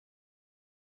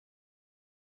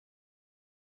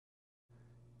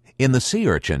In the sea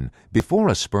urchin, before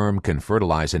a sperm can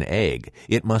fertilize an egg,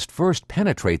 it must first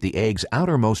penetrate the egg's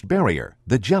outermost barrier,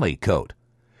 the jelly coat.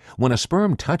 When a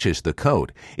sperm touches the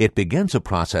coat, it begins a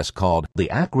process called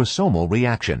the acrosomal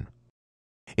reaction.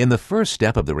 In the first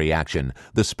step of the reaction,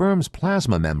 the sperm's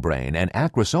plasma membrane and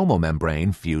acrosomal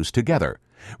membrane fuse together,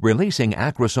 releasing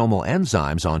acrosomal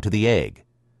enzymes onto the egg.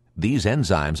 These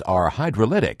enzymes are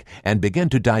hydrolytic and begin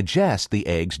to digest the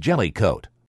egg's jelly coat.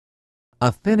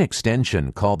 A thin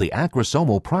extension called the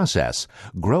acrosomal process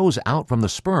grows out from the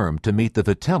sperm to meet the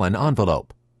vitelline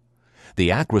envelope. The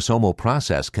acrosomal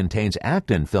process contains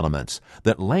actin filaments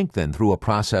that lengthen through a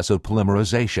process of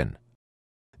polymerization.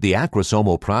 The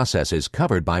acrosomal process is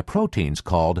covered by proteins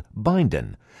called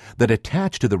bindin that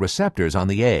attach to the receptors on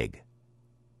the egg.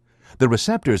 The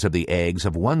receptors of the eggs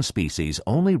of one species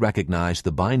only recognize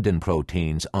the bindin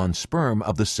proteins on sperm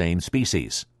of the same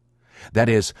species. That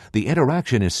is, the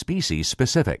interaction is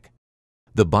species-specific.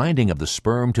 The binding of the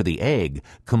sperm to the egg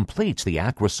completes the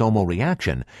acrosomal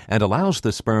reaction and allows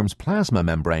the sperm's plasma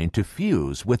membrane to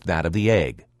fuse with that of the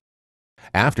egg.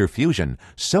 After fusion,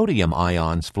 sodium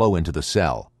ions flow into the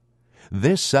cell.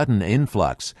 This sudden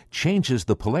influx changes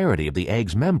the polarity of the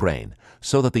egg's membrane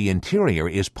so that the interior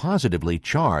is positively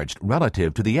charged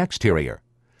relative to the exterior.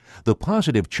 The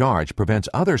positive charge prevents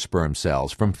other sperm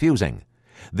cells from fusing.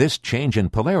 This change in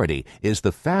polarity is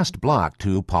the fast block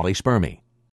to polyspermy.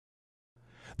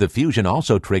 The fusion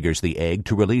also triggers the egg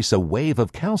to release a wave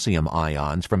of calcium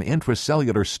ions from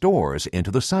intracellular stores into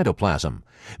the cytoplasm,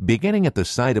 beginning at the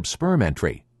site of sperm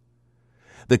entry.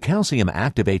 The calcium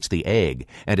activates the egg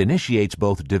and initiates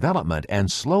both development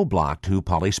and slow block to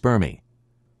polyspermy.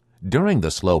 During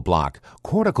the slow block,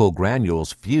 cortical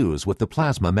granules fuse with the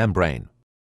plasma membrane.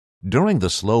 During the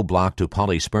slow block to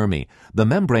polyspermy, the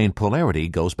membrane polarity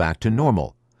goes back to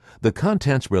normal. The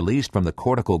contents released from the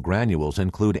cortical granules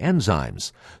include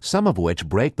enzymes, some of which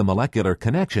break the molecular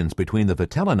connections between the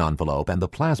vitelline envelope and the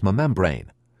plasma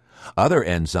membrane. Other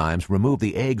enzymes remove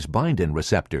the egg's bindin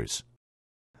receptors.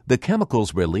 The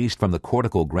chemicals released from the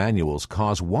cortical granules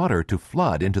cause water to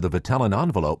flood into the vitelline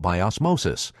envelope by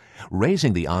osmosis,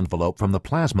 raising the envelope from the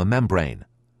plasma membrane.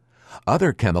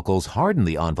 Other chemicals harden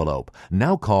the envelope,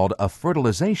 now called a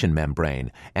fertilization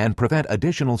membrane, and prevent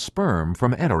additional sperm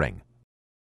from entering.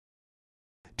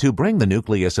 To bring the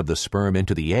nucleus of the sperm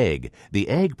into the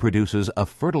egg produces a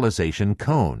fertilization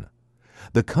cone.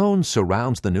 The cone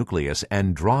surrounds the nucleus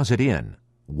and draws it in.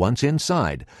 Once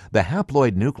inside, the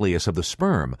haploid nucleus of the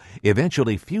sperm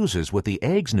eventually fuses with the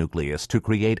egg's nucleus to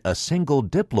create a single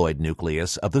diploid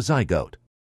nucleus of the zygote.